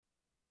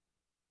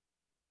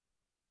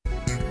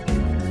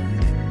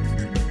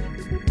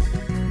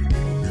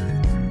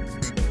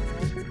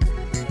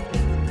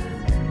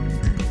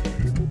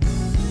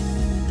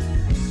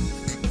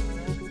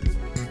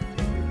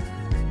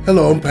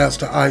Hello, I'm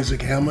Pastor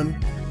Isaac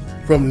Hammond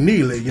from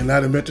Neely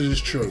United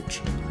Methodist Church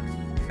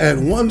at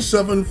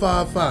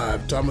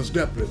 1755 Thomas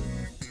Deplet,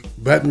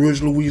 Baton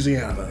Rouge,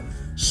 Louisiana,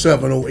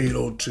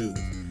 70802.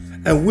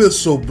 And we're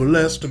so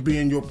blessed to be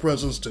in your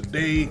presence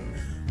today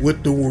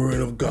with the Word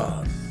of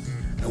God.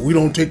 And we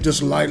don't take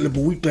this lightly,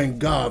 but we thank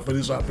God for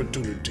this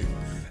opportunity.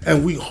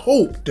 And we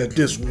hope that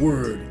this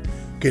Word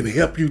can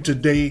help you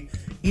today,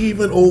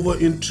 even over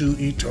into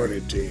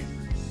eternity.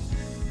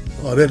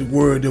 That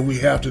word that we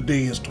have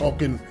today is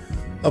talking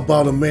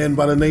about a man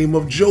by the name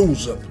of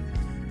Joseph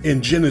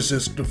in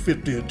Genesis, the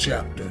 50th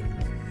chapter.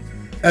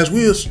 As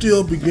we are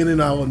still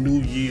beginning our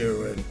new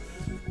year and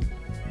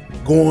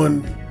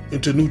going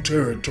into new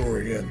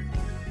territory and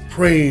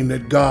praying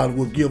that God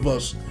will give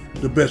us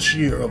the best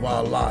year of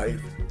our life,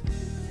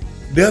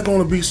 there are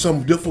going to be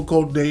some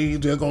difficult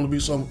days, there are going to be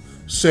some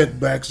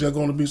setbacks, there are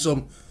going to be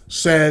some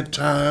sad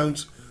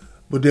times,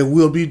 but there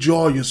will be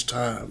joyous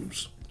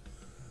times.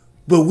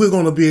 But we're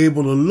going to be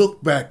able to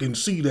look back and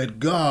see that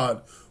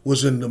God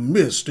was in the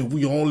midst if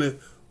we only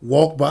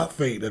walk by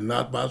faith and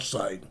not by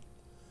sight.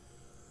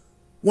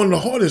 One of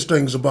the hardest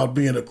things about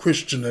being a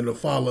Christian and a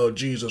follower of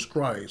Jesus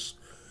Christ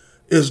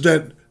is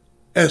that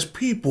as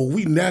people,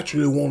 we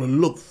naturally want to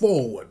look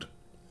forward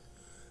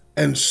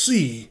and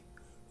see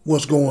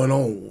what's going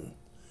on.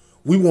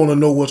 We want to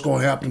know what's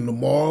going to happen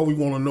tomorrow. We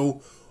want to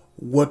know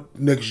what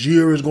next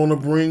year is going to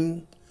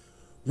bring.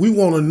 We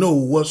want to know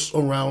what's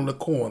around the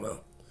corner.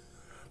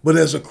 But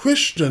as a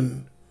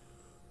Christian,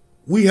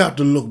 we have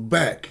to look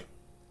back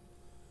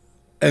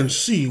and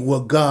see where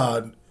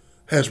God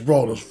has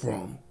brought us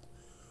from.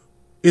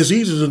 It's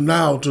easy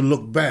now to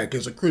look back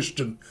as a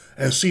Christian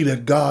and see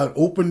that God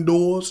opened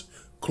doors,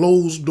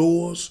 closed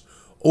doors,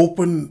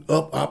 opened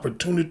up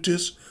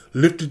opportunities,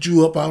 lifted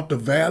you up out the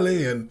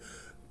valley and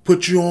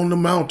put you on the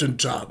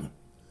mountaintop,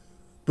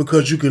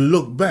 because you can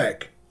look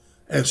back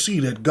and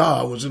see that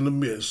God was in the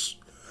midst.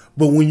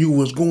 But when you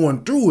was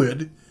going through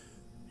it,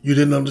 you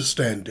didn't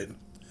understand it.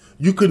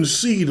 You couldn't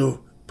see the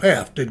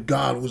path that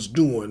God was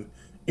doing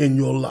in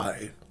your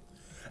life.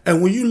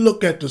 And when you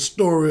look at the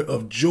story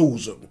of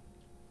Joseph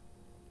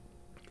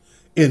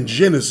in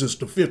Genesis,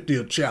 the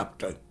 50th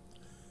chapter,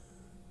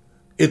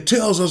 it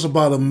tells us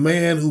about a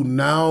man who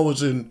now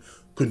is in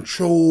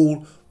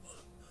control,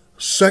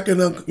 second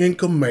in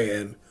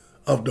command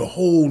of the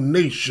whole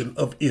nation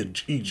of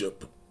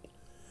Egypt.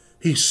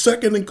 He's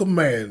second in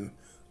command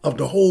of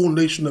the whole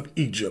nation of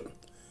Egypt.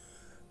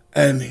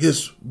 And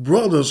his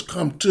brothers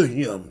come to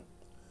him,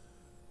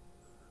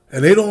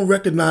 and they don't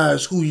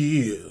recognize who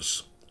he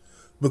is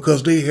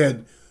because they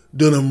had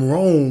done him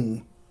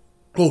wrong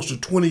close to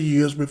 20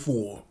 years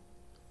before.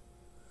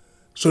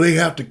 So they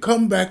have to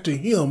come back to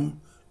him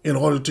in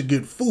order to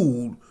get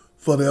food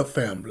for their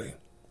family.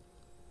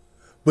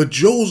 But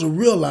Joseph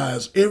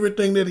realized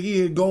everything that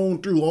he had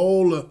gone through,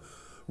 all the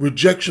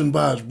rejection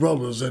by his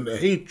brothers and the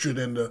hatred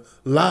and the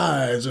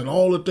lies and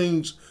all the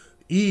things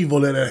evil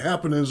that had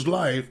happened in his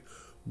life,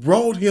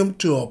 brought him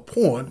to a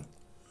point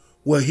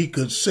where he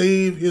could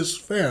save his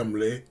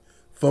family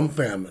from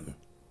famine.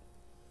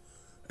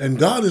 And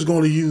God is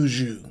going to use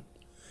you.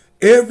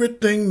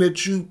 Everything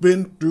that you've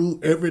been through,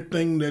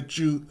 everything that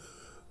you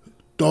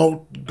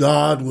thought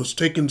God was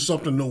taking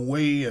something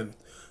away, and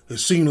it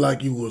seemed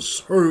like you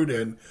was hurt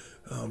and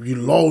you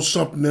lost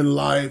something in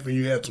life and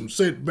you had some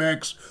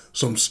setbacks,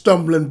 some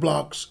stumbling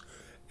blocks.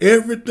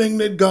 Everything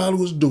that God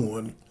was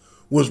doing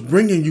was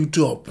bringing you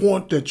to a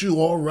point that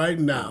you are right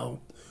now,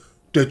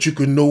 that you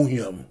can know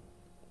him.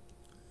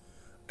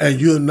 And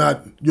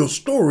your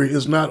story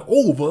is not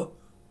over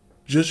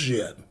just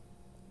yet.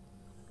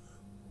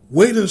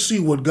 Wait and see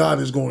what God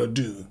is going to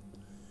do,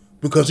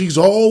 because he's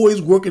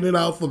always working it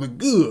out for the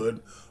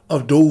good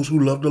of those who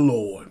love the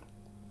Lord.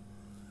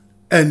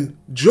 And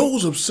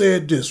Joseph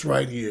said this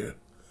right here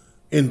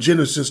in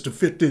Genesis, the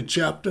 50th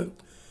chapter.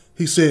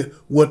 He said,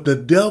 what the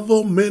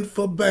devil meant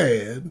for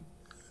bad,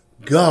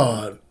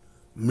 God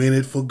meant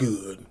it for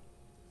good.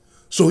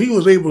 So he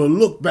was able to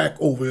look back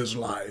over his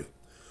life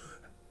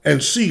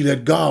and see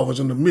that God was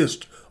in the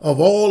midst of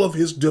all of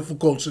his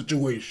difficult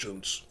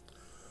situations.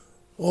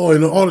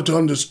 In order to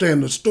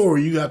understand the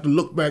story, you have to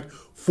look back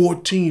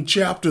 14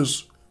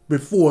 chapters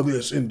before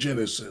this in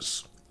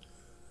Genesis.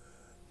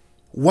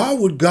 Why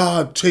would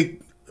God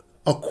take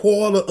a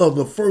quarter of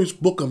the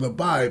first book of the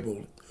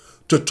Bible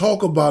to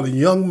talk about a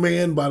young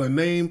man by the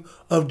name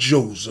of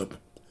Joseph?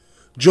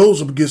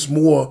 Joseph gets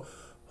more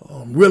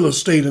real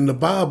estate in the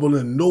Bible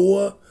than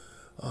Noah,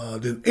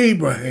 than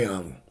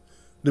Abraham,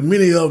 than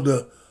many of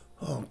the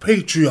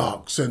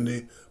patriarchs and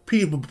the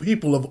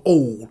people of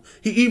old.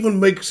 He even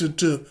makes it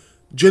to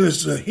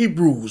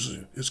Hebrews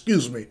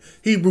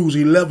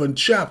 11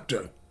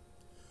 chapter,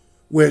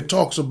 where it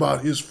talks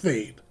about his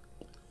faith.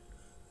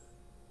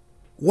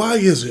 Why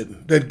is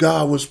it that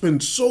God would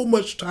spend so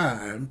much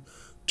time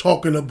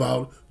talking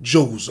about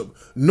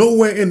Joseph?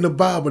 Nowhere in the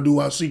Bible do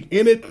I see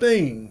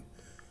anything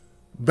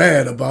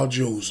bad about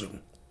Joseph.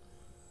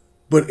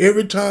 But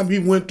every time he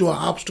went through an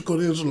obstacle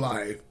in his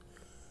life,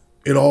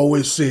 it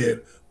always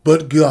said,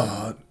 but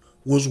God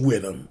was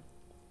with him.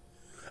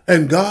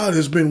 And God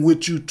has been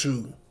with you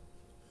too.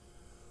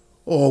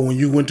 Or when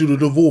you went through the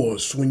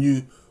divorce, when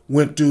you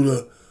went through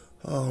the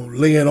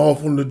laying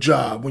off on the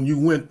job, when you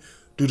went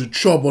through the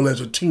trouble as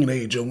a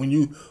teenager, when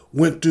you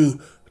went through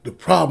the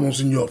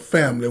problems in your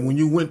family, when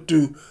you went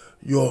through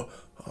your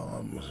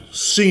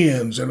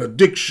sins and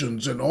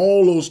addictions and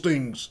all those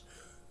things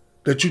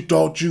that you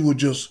thought you were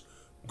just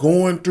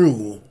going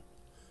through,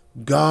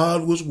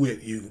 God was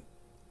with you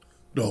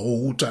the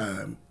whole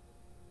time.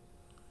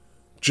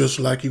 Just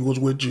like he was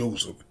with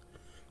Joseph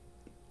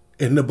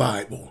in the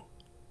Bible.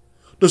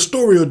 The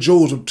story of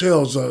Joseph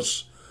tells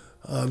us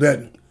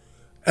that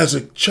as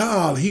a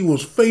child, he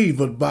was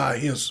favored by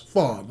his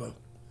father.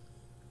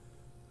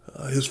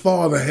 His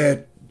father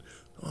had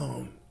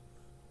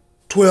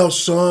 12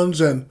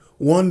 sons and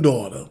one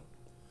daughter.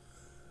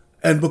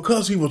 And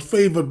because he was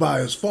favored by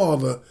his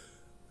father,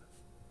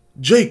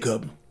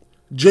 Jacob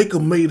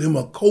made him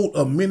a coat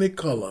of many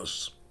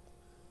colors.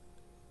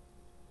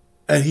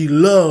 And he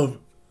loved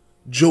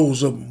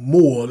Joseph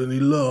more than he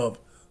loved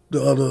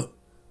the other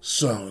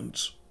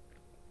sons.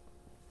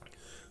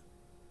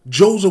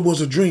 Joseph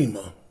was a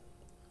dreamer.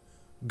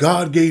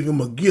 God gave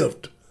him a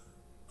gift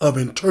of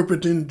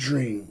interpreting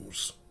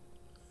dreams.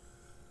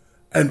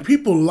 And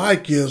people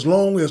like you as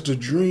long as the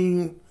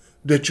dream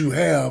that you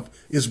have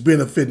is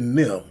benefiting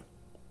them.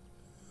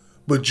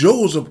 But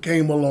Joseph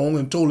came along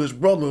and told his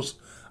brothers,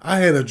 I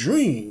had a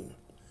dream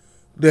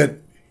that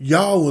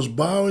y'all was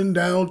bowing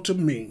down to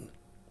me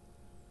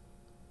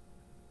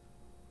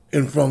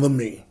in front of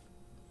me.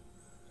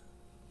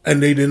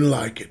 And they didn't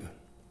like it.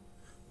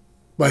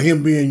 By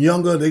him being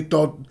younger, they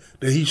thought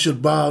that he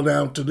should bow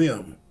down to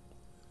them.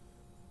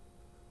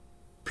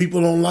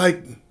 People don't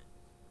like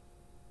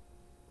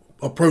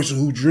a person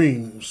who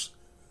dreams,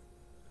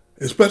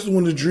 especially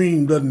when the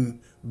dream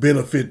doesn't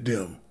benefit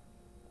them.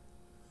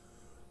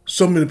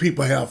 So many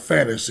people have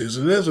fantasies,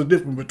 and there's a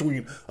difference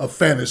between a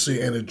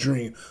fantasy and a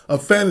dream. A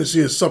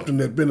fantasy is something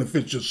that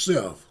benefits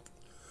yourself,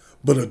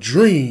 but a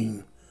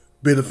dream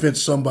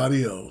benefits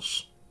somebody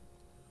else.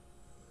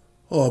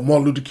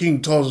 Martin Luther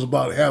King tells us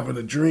about having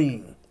a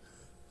dream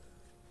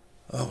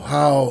of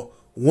how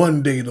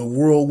one day the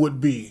world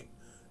would be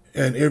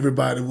and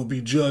everybody would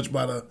be judged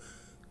by the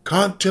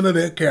content of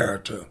their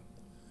character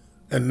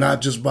and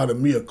not just by the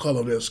mere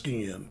color of their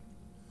skin.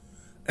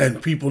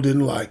 And people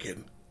didn't like it.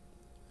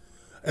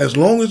 As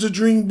long as the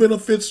dream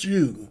benefits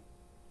you,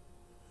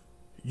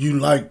 you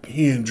like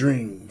hearing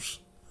dreams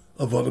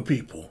of other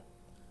people.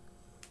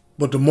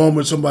 But the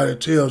moment somebody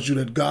tells you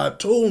that God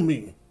told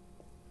me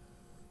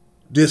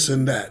this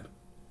and that,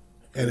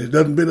 and it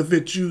doesn't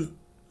benefit you,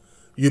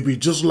 you'll be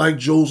just like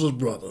Joseph's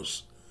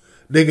brothers.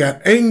 They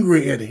got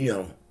angry at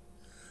him.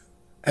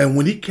 And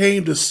when he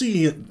came to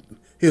see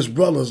his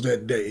brothers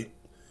that day,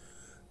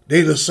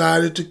 they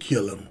decided to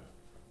kill him.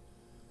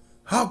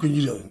 How can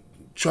you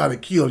try to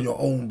kill your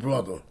own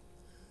brother?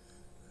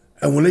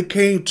 And when they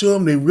came to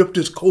him, they ripped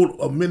his coat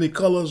of many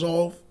colors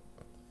off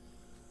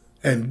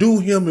and threw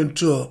him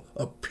into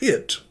a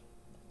pit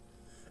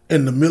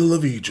in the middle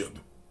of Egypt,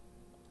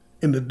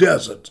 in the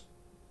desert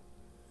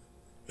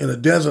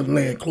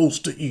land close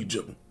to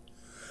Egypt.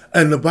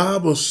 And the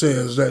Bible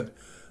says that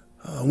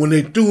when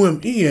they threw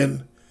him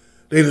in,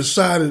 they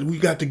decided we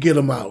got to get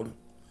him out.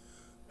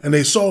 And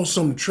they saw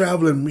some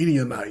traveling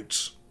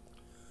Midianites.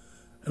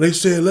 And they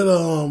said,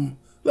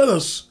 let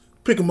us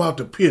pick him out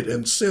the pit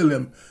and sell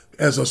him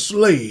as a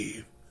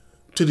slave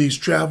to these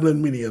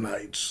traveling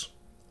Midianites.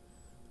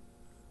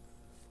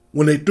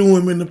 When they threw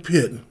him in the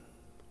pit,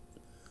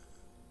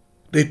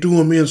 they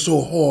threw him in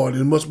so hard,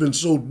 it must have been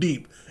so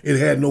deep, it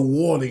had no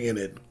water in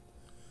it.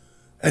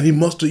 And he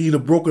must have either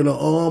broken an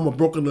arm or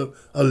broken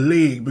a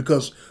leg,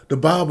 because the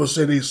Bible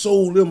said they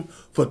sold him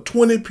for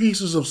 20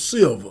 pieces of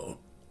silver.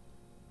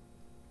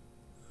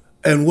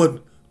 And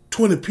what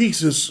 20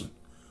 pieces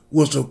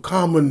was a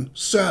common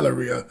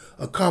salary,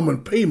 a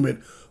common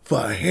payment for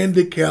a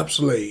handicapped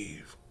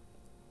slave.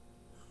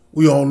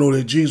 We all know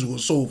that Jesus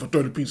was sold for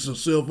 30 pieces of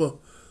silver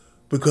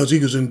because he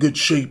was in good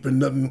shape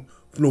and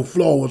no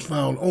flaw was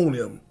found on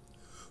him.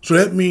 So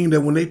that means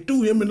that when they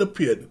threw him in the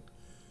pit,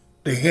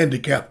 they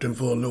handicapped him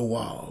for a little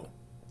while.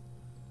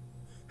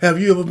 Have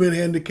you ever been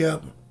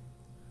handicapped?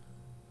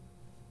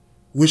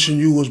 Wishing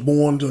you was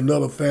born to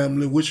another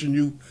family, wishing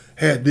you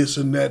had this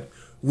and that,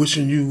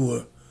 wishing you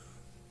were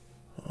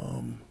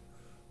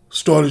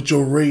started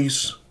your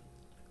race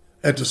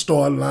at the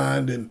start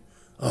line and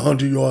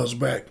 100 yards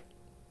back.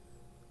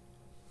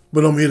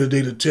 But I'm here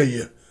today to tell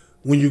you,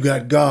 when you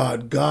got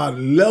God, God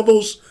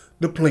levels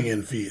the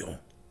playing field.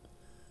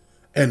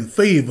 And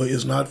favor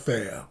is not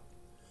fair.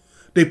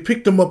 They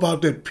picked him up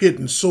out that pit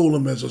and sold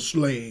him as a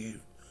slave.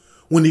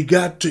 When he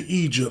got to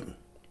Egypt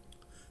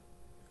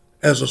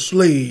as a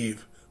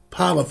slave,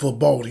 Potiphar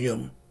bought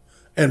him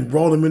and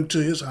brought him into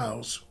his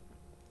house.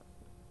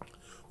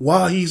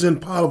 While he's in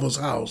Potiphar's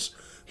house,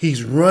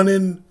 he's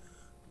running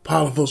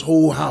Potiphar's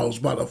whole house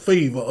by the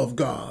favor of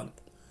God.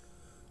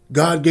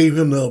 God gave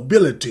him the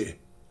ability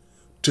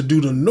to do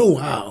the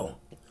know-how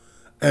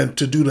and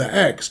to do the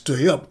acts to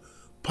help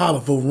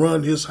Potiphar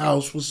run his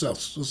house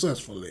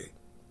successfully.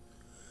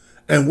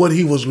 And what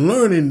he was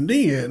learning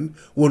then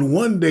would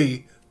one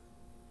day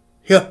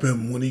help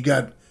him when he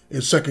got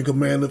in second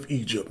command of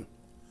Egypt.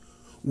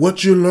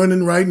 What you're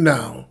learning right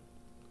now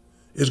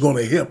is going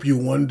to help you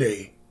one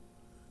day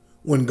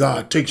when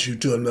God takes you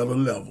to another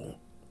level.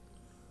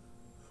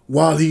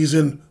 While he's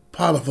in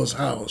Potiphar's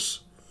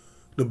house,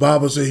 the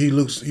Bible says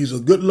he's a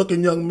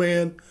good-looking young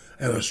man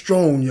and a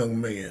strong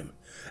young man.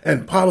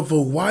 And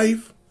Potiphar's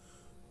wife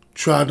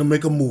tried to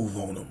make a move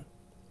on him.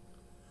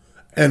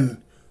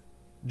 And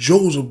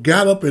Joseph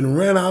got up and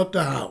ran out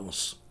the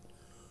house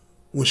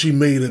when she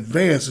made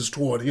advances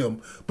toward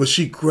him. But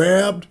she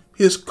grabbed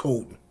his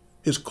coat,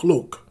 his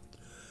cloak.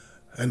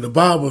 And the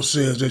Bible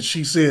says that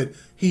she said,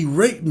 "He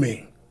raped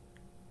me."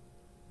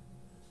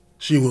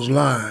 She was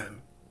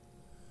lying.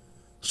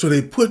 So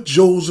they put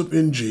Joseph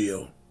in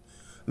jail.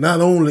 Not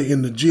only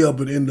in the jail,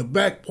 but in the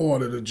back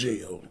part of the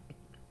jail.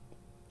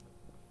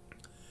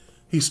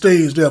 He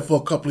stays there for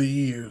a couple of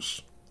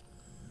years.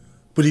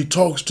 But he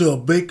talks to a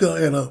baker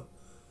and a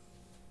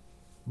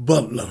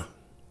butler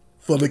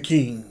for the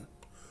king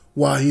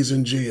while he's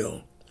in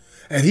jail.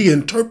 And he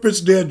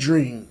interprets their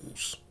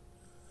dreams.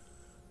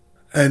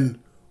 And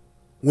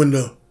when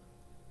the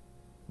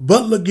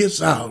butler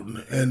gets out,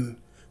 and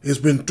it's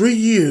been 3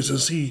 years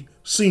since he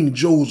seen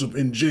Joseph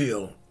in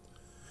jail,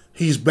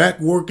 he's back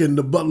working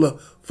the butler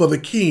for the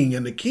king,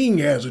 and the king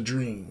has a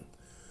dream.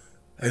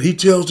 And he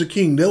tells the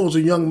king, there was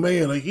a young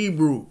man, a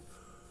Hebrew,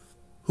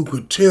 who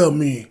could tell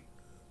me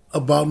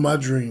about my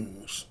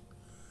dreams.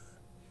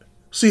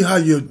 See how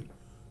your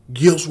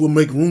gifts will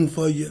make room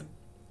for you?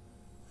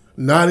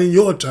 Not in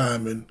your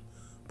timing,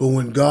 but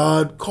when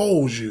God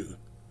calls you,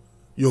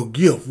 your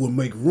gift will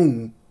make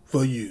room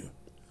for you.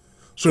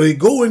 So they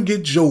go and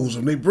get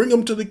Joseph. They bring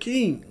him to the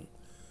king.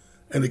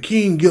 And the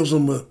king gives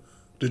him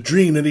the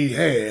dream that he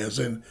has.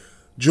 And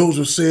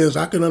Joseph says,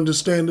 I can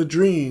understand the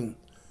dream.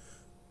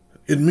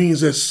 It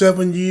means that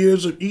 7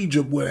 years of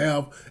Egypt will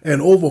have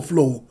an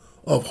overflow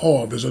of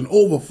harvest, an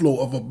overflow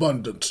of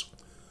abundance.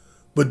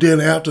 But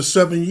then after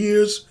 7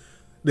 years,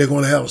 they're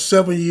going to have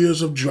 7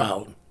 years of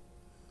drought.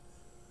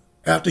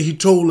 After he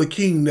told the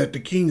king that, the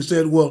king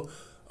said, well,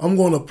 I'm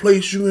going to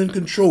place you in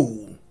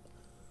control.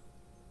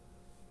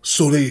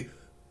 So they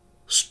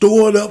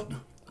stored up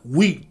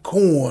wheat,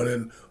 corn,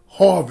 and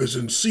harvest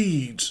and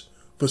seeds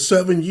for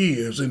 7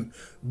 years in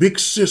big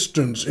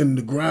cisterns in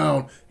the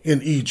ground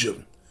in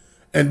Egypt.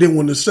 And then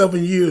when the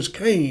 7 years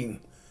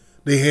came,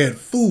 they had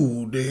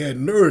food, they had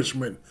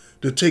nourishment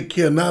to take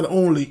care of not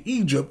only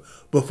Egypt,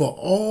 but for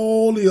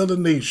all the other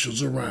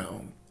nations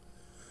around.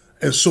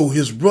 And so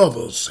his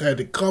brothers had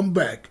to come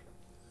back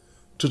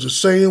to the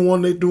same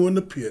one they threw in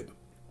the pit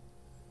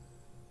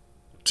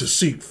to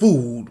seek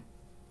food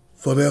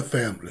for their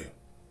family.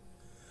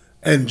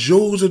 And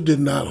Joseph did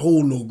not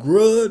hold no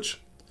grudge,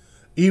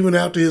 even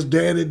after his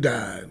daddy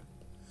died.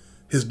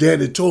 His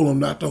daddy told him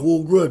not to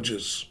hold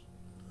grudges.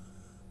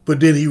 But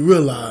then he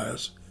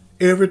realized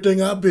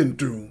everything I've been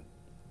through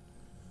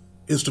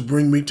is to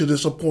bring me to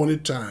this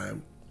appointed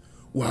time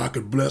where I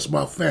could bless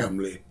my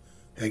family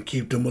and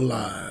keep them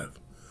alive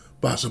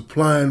by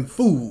supplying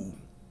food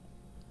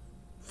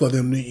for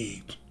them to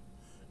eat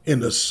in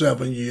the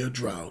 7-year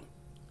drought.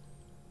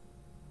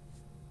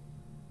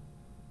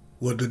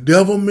 What the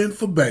devil meant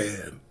for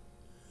bad,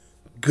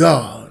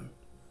 God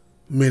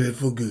meant it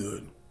for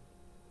good.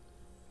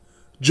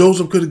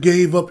 Joseph could have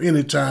gave up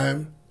any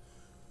time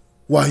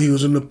while he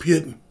was in the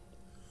pit,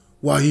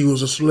 while he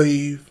was a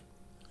slave,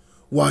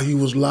 while he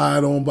was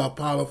lied on by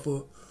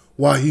Potiphar,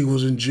 while he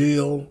was in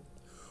jail,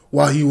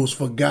 while he was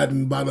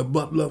forgotten by the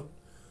butler.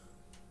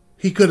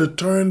 He could have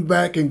turned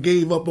back and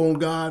gave up on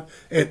God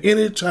at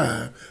any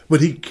time,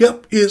 but he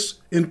kept his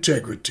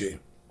integrity.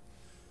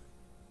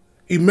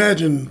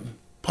 Imagine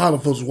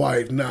Potiphar's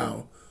wife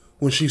now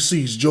when she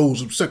sees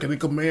Joseph second in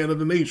command of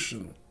the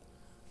nation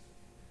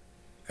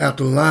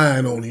after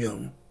lying on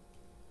him.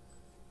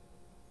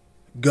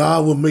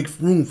 God will make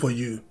room for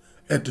you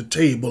at the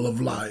table of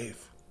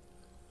life.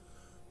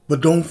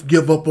 But don't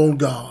give up on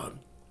God.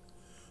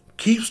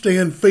 Keep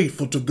staying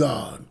faithful to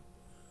God,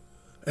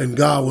 and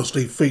God will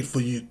stay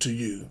faithful to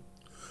you.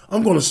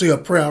 I'm going to say a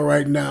prayer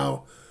right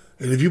now,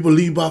 and if you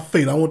believe by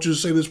faith, I want you to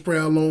say this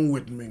prayer along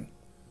with me.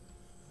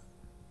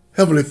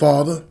 Heavenly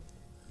Father,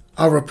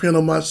 I repent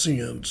of my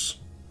sins.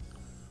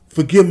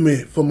 Forgive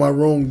me for my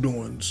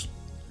wrongdoings.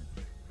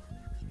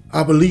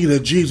 I believe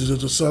that Jesus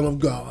is the Son of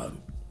God.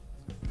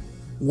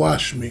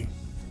 Wash me,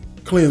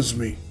 cleanse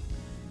me,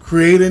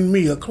 create in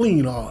me a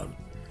clean heart,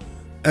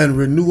 and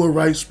renew a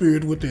right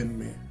spirit within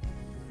me.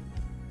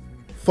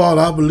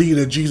 Father, I believe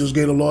that Jesus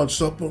gave the Lord's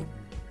Supper,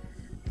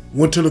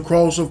 went to the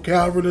cross of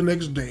Calvary the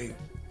next day,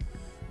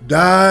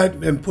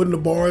 died and put in the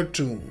borrowed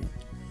tomb,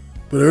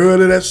 but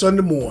early that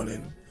Sunday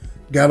morning,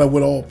 got up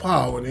with all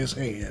power in his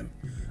hand.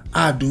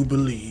 I do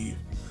believe.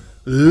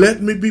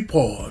 Let me be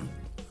part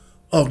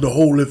of the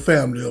holy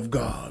family of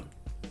God.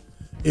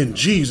 In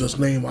Jesus'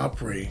 name I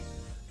pray.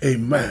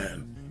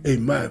 Amen.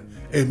 Amen.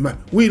 Amen.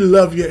 We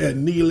love you at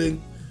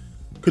Neely.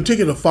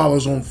 Continue to follow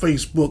us on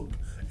Facebook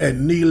at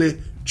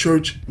Neely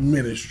Church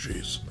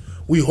Ministries.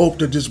 We hope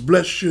that this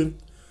bless you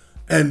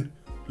and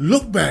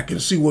look back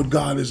and see what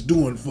God is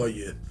doing for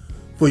you,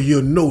 for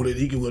you'll know that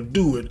He will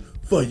do it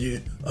for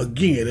you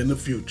again in the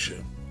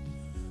future.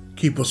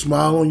 Keep a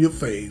smile on your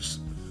face,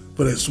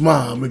 for that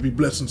smile may be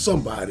blessing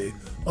somebody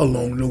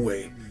along the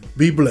way.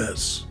 Be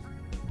blessed.